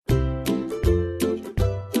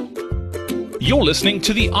You're listening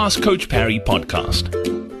to the Ask Coach Parry podcast.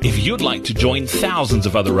 If you'd like to join thousands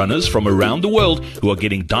of other runners from around the world who are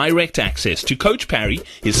getting direct access to Coach Parry,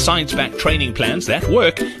 his science-backed training plans that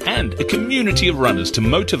work, and a community of runners to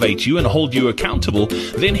motivate you and hold you accountable,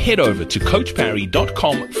 then head over to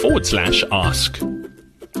coachparry.com/ask.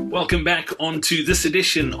 Welcome back onto this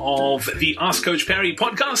edition of the Ask Coach Parry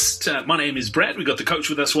podcast. My name is Brad. We've got the coach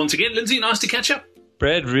with us once again. Lindsay, nice to catch up.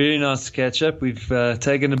 Brad, really nice to catch up. We've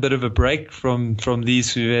taken a bit of a break from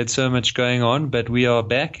these who had so much going on, but we are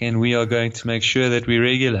back and we are going to make sure that we're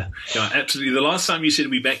regular. Yeah, absolutely. The last time you said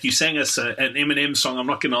we'd be back, you sang us an Eminem song. I'm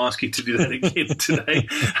not going to ask you to do that again today.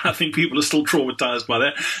 I think people are still traumatized by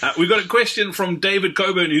that. We've got a question from David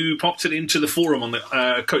Coburn who popped it into the forum on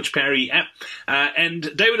the Coach Parry app.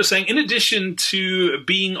 And David is saying, in addition to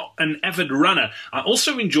being an avid runner, I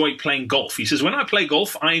also enjoy playing golf. He says, when I play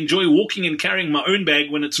golf, I enjoy walking and carrying my own bag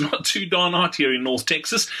when it's not too darn hot here in North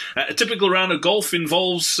Texas. A typical round of golf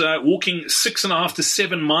involves walking 6.5 to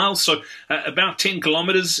 7 miles, so about 10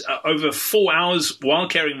 kilometers over 4 hours while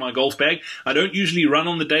carrying my golf bag. I don't usually run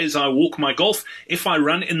on the days I walk my golf. If I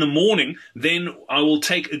run in the morning, then I will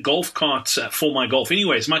take a golf cart for my golf.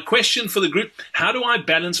 Anyways, my question for the group, how do I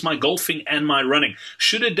balance my golfing and my running?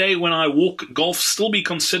 Should a day when I walk golf still be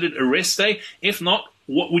considered a rest day? If not,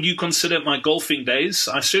 what would you consider my golfing days?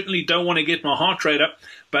 I certainly don't want to get my heart rate up,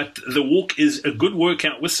 but the walk is a good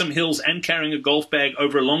workout with some hills and carrying a golf bag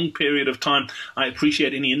over a long period of time. I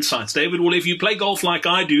appreciate any insights. David, well, if you play golf like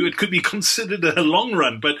I do, it could be considered a long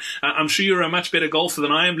run, but I'm sure you're a much better golfer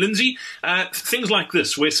than I am. Lindsay, things like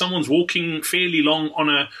this, where someone's walking fairly long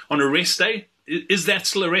on a rest day, is that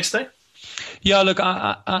still a rest day? Yeah, look,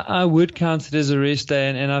 I would count it as a rest day,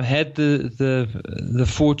 and I've had the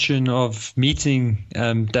fortune of meeting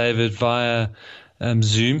David via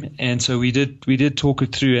Zoom, and so we did talk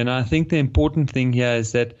it through. And I think the important thing here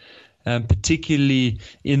is that, particularly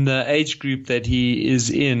in the age group that he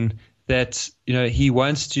is in, that he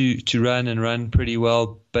wants to run pretty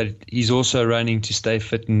well, but he's also running to stay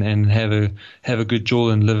fit and have a good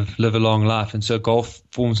jaw and live a long life. And so golf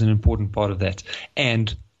forms an important part of that.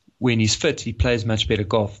 And when he's fit, he plays much better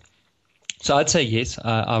golf. So I'd say yes,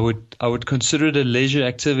 I would consider it a leisure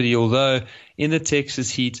activity, although in the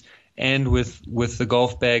Texas heat and with the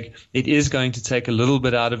golf bag, it is going to take a little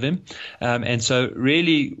bit out of him. And so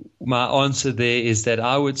really my answer there is that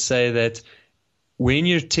I would say that when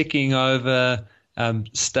you're ticking over,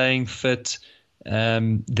 staying fit,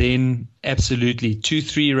 then absolutely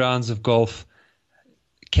 2-3 rounds of golf,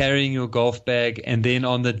 carrying your golf bag, and then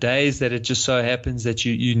on the days that it just so happens that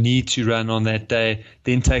you need to run on that day,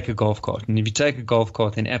 then take a golf cart. And if you take a golf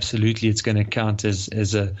cart, then absolutely it's going to count as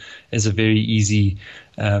a very easy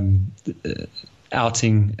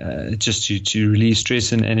outing, just to relieve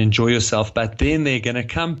stress and enjoy yourself. But then there are going to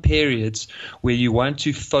come periods where you want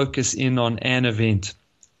to focus in on an event.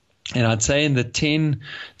 And I'd say in the 10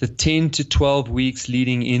 to 12 weeks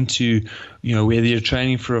leading into, whether you're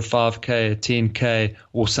training for a 5K, a 10K,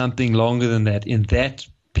 or something longer than that, in that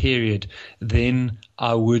period, then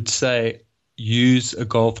I would say use a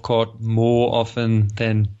golf cart more often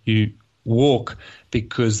than you walk,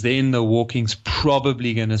 because then the walking's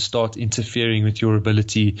probably going to start interfering with your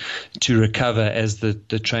ability to recover as the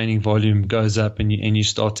training volume goes up and you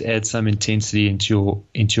start to add some intensity into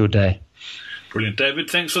your day. Brilliant, David.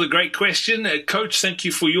 Thanks for the great question. Coach, thank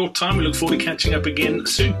you for your time. We look forward to catching up again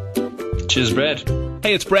soon. Cheers, Brad.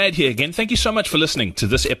 Hey, it's Brad here again. Thank you so much for listening to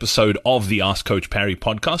this episode of the Ask Coach Parry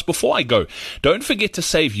podcast. Before I go, don't forget to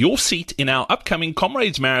save your seat in our upcoming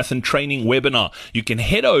Comrades Marathon training webinar. You can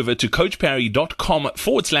head over to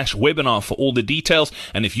coachparry.com/webinar for all the details.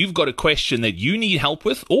 And if you've got a question that you need help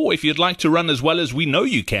with, or if you'd like to run as well as we know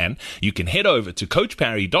you can head over to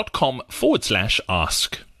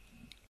coachparry.com/ask.